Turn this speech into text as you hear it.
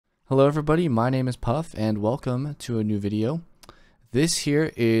Hello everybody, my name is Puff and welcome to a new video. This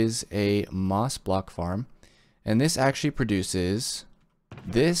here is a moss block farm and this actually produces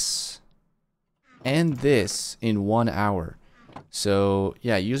this and this in 1 hour. So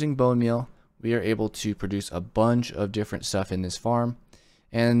yeah, using bone meal we are able to produce a bunch of different stuff in this farm.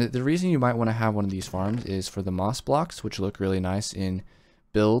 And the reason you might want to have one of these farms is for the moss blocks, which look really nice in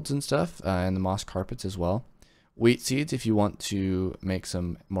builds and stuff, and the moss carpets as well. Wheat seeds if you want to make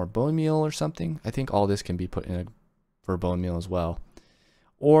some more bone meal or something. I think all this can be put in for bone meal as well.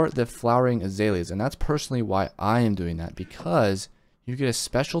 Or the flowering azaleas, and that's personally why I am doing that, because you get a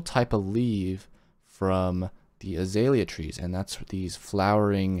special type of leaf from the azalea trees, and that's these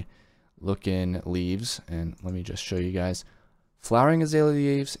flowering looking leaves. And let me just show you guys. Flowering azalea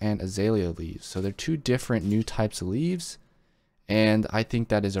leaves and azalea leaves. So they're two different new types of leaves. And I think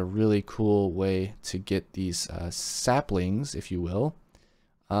that is a really cool way to get these saplings, if you will.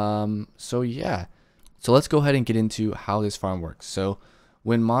 So yeah, so let's go ahead and get into how this farm works. So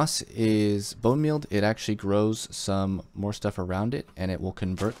when moss is bone mealed, it actually grows some more stuff around it and it will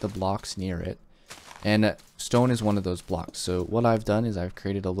convert the blocks near it. And stone is one of those blocks. So what I've done is I've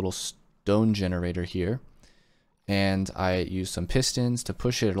created a little stone generator here. And I use some pistons to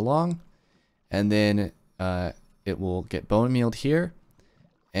push it along. And then it will get bone mealed here,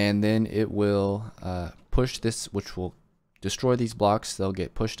 and then it will push this, which will destroy these blocks. They'll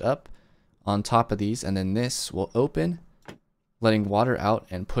get pushed up on top of these, and then this will open, letting water out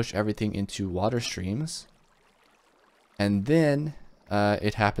and push everything into water streams. And then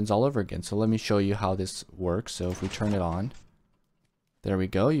it happens all over again. So let me show you how this works. So if we turn it on, there we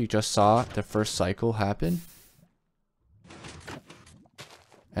go. You just saw the first cycle happen.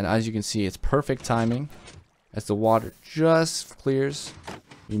 And as you can see, it's perfect timing. As the water just clears,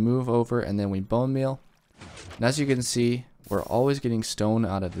 we move over and then we bone meal. And as you can see, we're always getting stone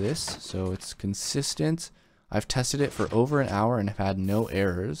out of this, so it's consistent. I've tested it for over an hour and have had no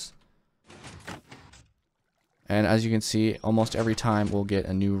errors. And as you can see, almost every time we'll get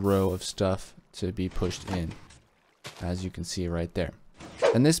a new row of stuff to be pushed in, as you can see right there.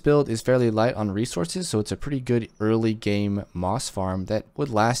 And this build is fairly light on resources, so it's a pretty good early game moss farm that would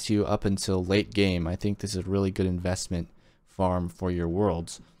last you up until late game. I think this is a really good investment farm for your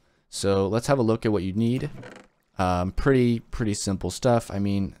worlds. So let's have a look at what you need. Pretty simple stuff. I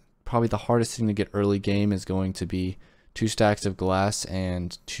mean, probably the hardest thing to get early game is going to be 2 stacks of glass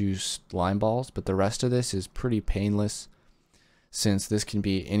and 2 slime balls, but the rest of this is pretty painless, since this can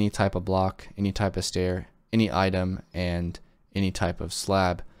be any type of block, any type of stair, any item, and any type of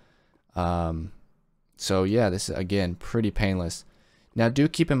slab. So yeah, this is again pretty painless. Now do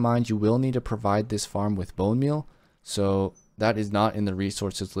keep in mind you will need to provide this farm with bone meal, so that is not in the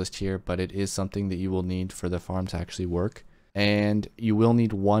resources list here, but it is something that you will need for the farm to actually work. And you will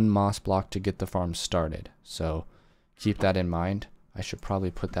need 1 moss block to get the farm started, so keep that in mind. I should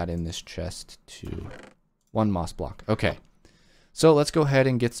probably put that in this chest too. 1 moss block. Okay, so let's go ahead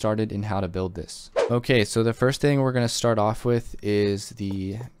and get started in how to build this. Okay, so the first thing we're going to start off with is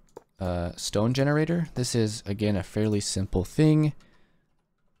the stone generator. This is, again, a fairly simple thing.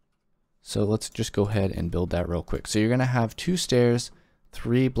 So let's just go ahead and build that real quick. So you're going to have 2 stairs,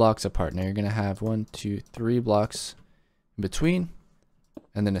 3 blocks apart. Now you're going to have 1, 2, 3 blocks in between,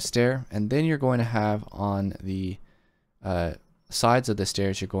 and then a stair. And then you're going to have on the sides of the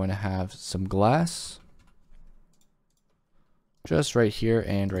stairs, you're going to have some glass. Just right here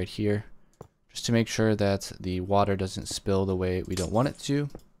and right here, just to make sure that the water doesn't spill the way we don't want it to.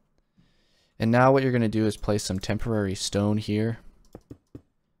 And now what you're going to do is place some temporary stone here.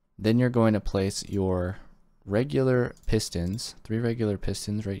 Then you're going to place your regular pistons, 3 regular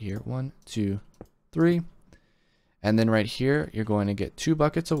pistons right here, 1, 2, 3. And then right here, you're going to get 2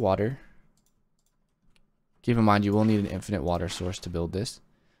 buckets of water. Keep in mind, you will need an infinite water source to build this,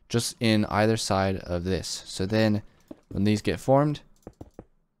 just in either side of this. So then when these get formed,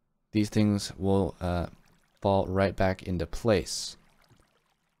 these things will fall right back into place.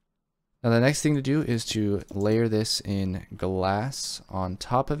 Now the next thing to do is to layer this in glass on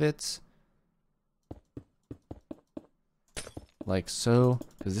top of it, like so,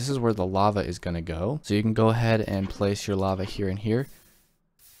 because this is where the lava is going to go. So you can go ahead and place your lava here and here.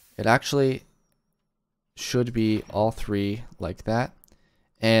 It actually should be all 3 like that.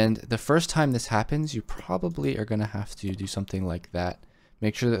 And the first time this happens, you probably are going to have to do something like that.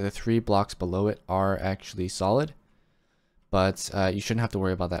 Make sure that the 3 blocks below it are actually solid, but you shouldn't have to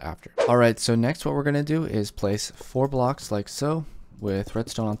worry about that after. Alright, so next what we're going to do is place 4 blocks like so, with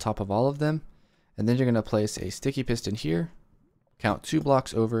redstone on top of all of them. And then you're going to place a sticky piston here, count 2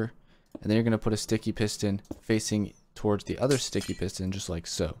 blocks over, and then you're going to put a sticky piston facing towards the other sticky piston, just like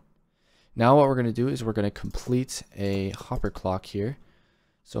so. Now what we're going to do is we're going to complete a hopper clock here.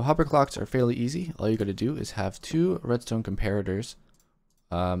 So hopper clocks are fairly easy. All you got to do is have two redstone comparators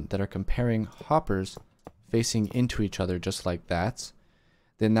that are comparing hoppers facing into each other just like that.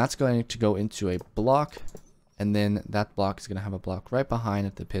 Then that's going to go into a block, and then that block is going to have a block right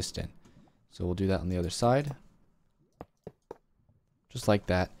behind the piston. So we'll do that on the other side. Just like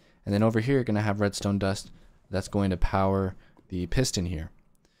that. And then over here you're going to have redstone dust that's going to power the piston here.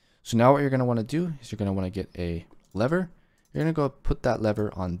 So now what you're going to want to do is you're going to want to get a lever. You're going to go put that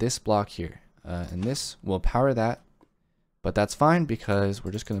lever on this block here. And this will power that. But that's fine because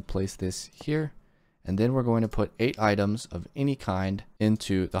we're just going to place this here. And then we're going to put 8 items of any kind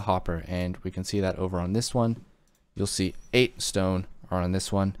into the hopper. And we can see that over on this one. You'll see 8 stone are on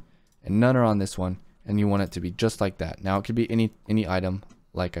this one. And none are on this one. And you want it to be just like that. Now it could be any item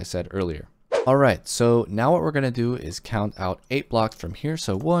like I said earlier. Alright, so now what we're going to do is count out 8 blocks from here.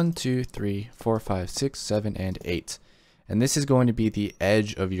 So 1, 2, 3, 4, 5, 6, 7, and 8. And this is going to be the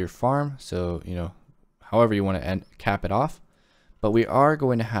edge of your farm. So, you know, however you want to cap it off. But we are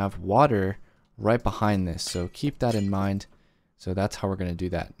going to have water right behind this. So keep that in mind. So that's how we're going to do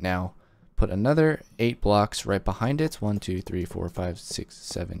that. Now, put another 8 blocks right behind it. 1, 2, 3, 4, 5, 6,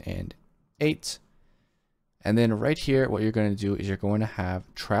 7, and 8. And then right here, what you're going to do is you're going to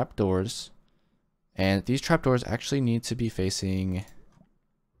have trapdoors. And these trapdoors actually need to be facing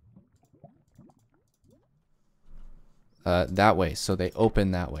that way. So they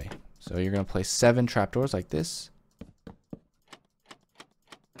open that way. So you're going to place 7 trapdoors like this.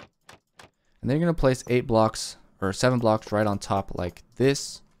 And then you're going to place 8 blocks or 7 blocks right on top like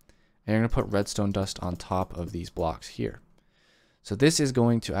this. And you're going to put redstone dust on top of these blocks here. So this is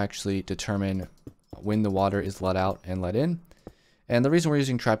going to actually determine when the water is let out and let in. And the reason we're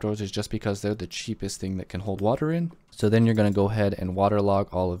using trapdoors is just because they're the cheapest thing that can hold water in. So then you're going to go ahead and waterlog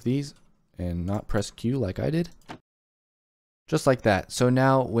all of these and not press Q like I did. Just like that. So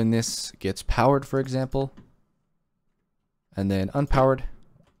now when this gets powered, for example, and then unpowered,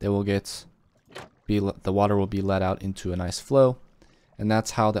 they will the water will be let out into a nice flow. And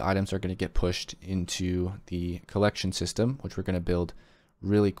that's how the items are going to get pushed into the collection system, which we're going to build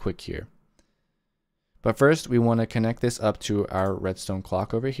really quick here. But first, we want to connect this up to our redstone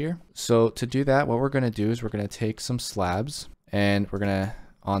clock over here. So to do that, what we're going to do is we're going to take some slabs, and we're going to,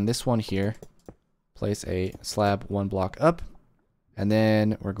 on this one here, place a slab 1 block up, and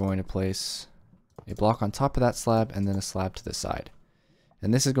then we're going to place a block on top of that slab, and then a slab to the side.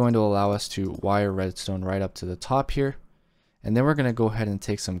 And this is going to allow us to wire redstone right up to the top here. And then we're going to go ahead and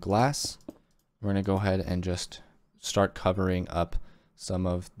take some glass. We're going to go ahead and just start covering up some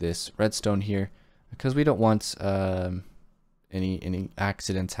of this redstone here, because we don't want any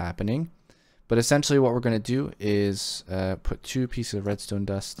accidents happening. But essentially what we're going to do is put 2 pieces of redstone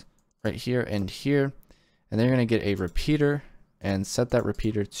dust right here and here. And then you're going to get a repeater and set that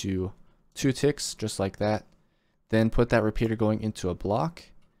repeater to 2 ticks, just like that. Then put that repeater going into a block.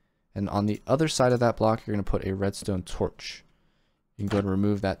 And on the other side of that block, you're going to put a redstone torch. You can go and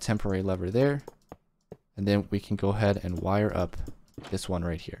remove that temporary lever there. And then we can go ahead and wire up this one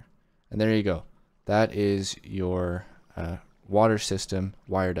right here. And there you go. That is your water system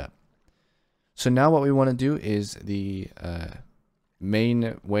wired up. So now what we want to do is the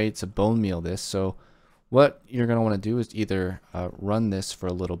main way to bone meal this. So what you're going to want to do is either run this for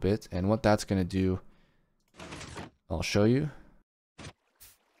a little bit, and what that's going to do, I'll show you.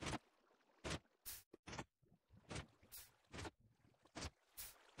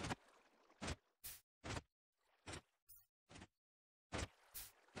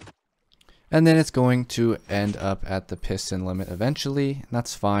 And then it's going to end up at the piston limit eventually, and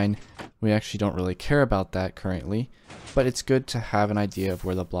that's fine. We actually don't really care about that currently, but it's good to have an idea of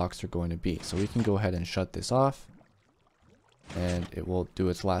where the blocks are going to be. So we can go ahead and shut this off, and it will do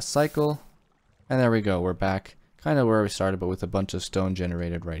its last cycle. And there we go, we're back kind of where we started, but with a bunch of stone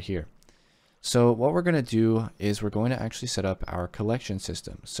generated right here. So what we're going to do is we're going to actually set up our collection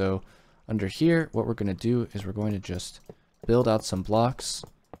system. So under here, what we're going to do is we're going to just build out some blocks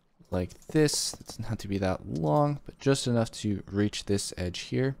like this. It's not to be that long, but just enough to reach this edge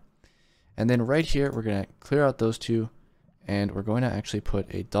here. And then right here, we're going to clear out those 2, and we're going to actually put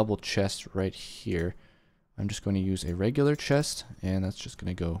a double chest right here. I'm just going to use a regular chest, and that's just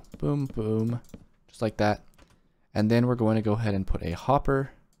going to go boom, boom, just like that. And then we're going to go ahead and put a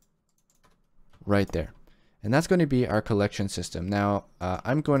hopper right there. And that's going to be our collection system. Now,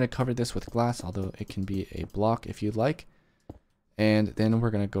 I'm going to cover this with glass, although it can be a block if you'd like. And then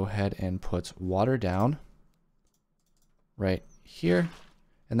we're going to go ahead and put water down right here.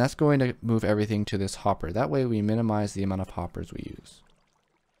 And that's going to move everything to this hopper. That way we minimize the amount of hoppers we use.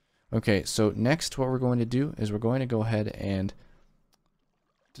 Okay, so next what we're going to do is we're going to go ahead and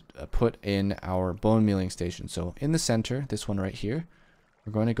put in our bone mealing station. So in the center, this one right here,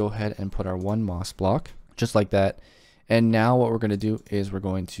 we're going to go ahead and put our one moss block, just like that. And now what we're going to do is we're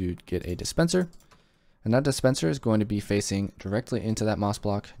going to get a dispenser. And that dispenser is going to be facing directly into that moss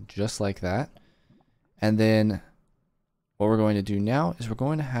block, just like that. And then what we're going to do now is we're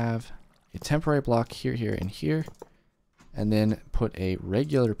going to have a temporary block here, here, and here. And then put a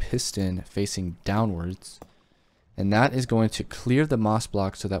regular piston facing downwards. And that is going to clear the moss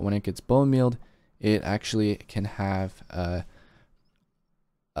block so that when it gets bone mealed, it actually can have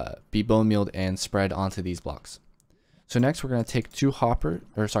be bone mealed and spread onto these blocks. So next we're going to take three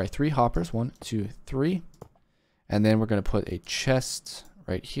hoppers, 1, 2, 3. And then we're going to put a chest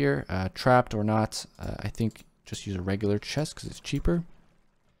right here, trapped or not. I think just use a regular chest because it's cheaper.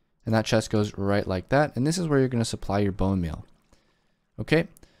 And that chest goes right like that. And this is where you're going to supply your bone meal. Okay,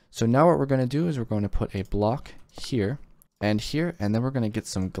 so now what we're going to do is we're going to put a block here, and then we're going to get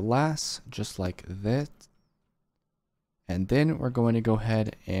some glass just like that. And then we're going to go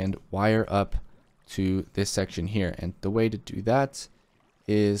ahead and wire up to this section here. And the way to do that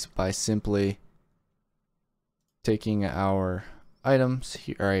is by simply taking our items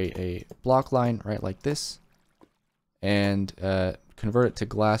here, or a block line right like this, and convert it to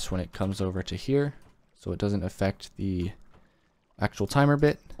glass when it comes over to here, so it doesn't affect the actual timer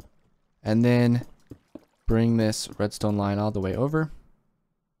bit. And then bring this redstone line all the way over.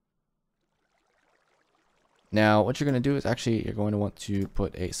 Now what you're going to do is actually you're going to want to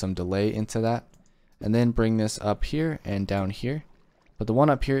put some delay into that, and then bring this up here and down here. But the one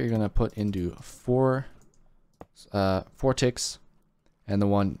up here you're going to put into four ticks, and the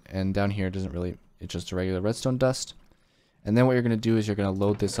one and down here doesn't really, it's just a regular redstone dust. And then what you're going to do is you're going to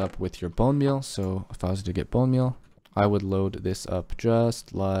load this up with your bone meal. So if I was to get bone meal, I would load this up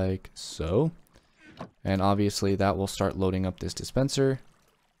just like so. And obviously that will start loading up this dispenser,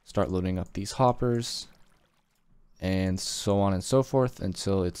 start loading up these hoppers, and so on and so forth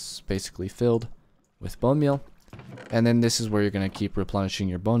until it's basically filled with bone meal. And then this is where you're going to keep replenishing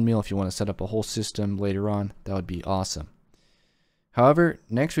your bone meal. If you want to set up a whole system later on, that would be awesome. However,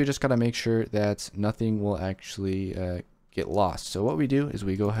 next we just got to make sure that nothing will actually get lost. So what we do is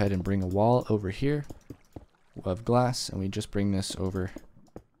we go ahead and bring a wall over here of glass, and we just bring this over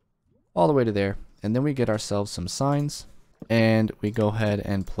all the way to there. And then we get ourselves some signs, and we go ahead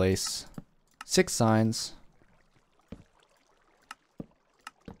and place 6 signs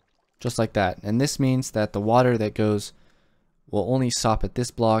just like that. And this means that the water that goes will only stop at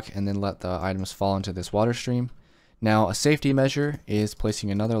this block and then let the items fall into this water stream. Now a safety measure is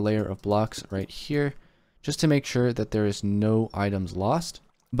placing another layer of blocks right here, just to make sure that there is no items lost.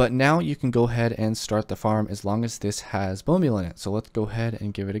 But now you can go ahead and start the farm as long as this has bone meal in it. So let's go ahead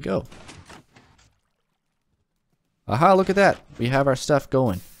and give it a go. Aha, look at that. We have our stuff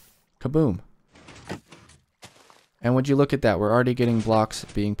going. Kaboom. And would you look at that, we're already getting blocks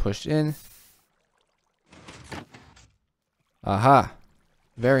being pushed in. Aha.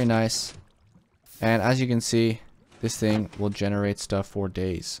 Very nice. And as you can see, this thing will generate stuff for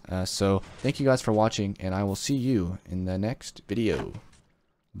days. So thank you guys for watching, and I will see you in the next video.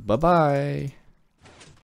 Bye-bye.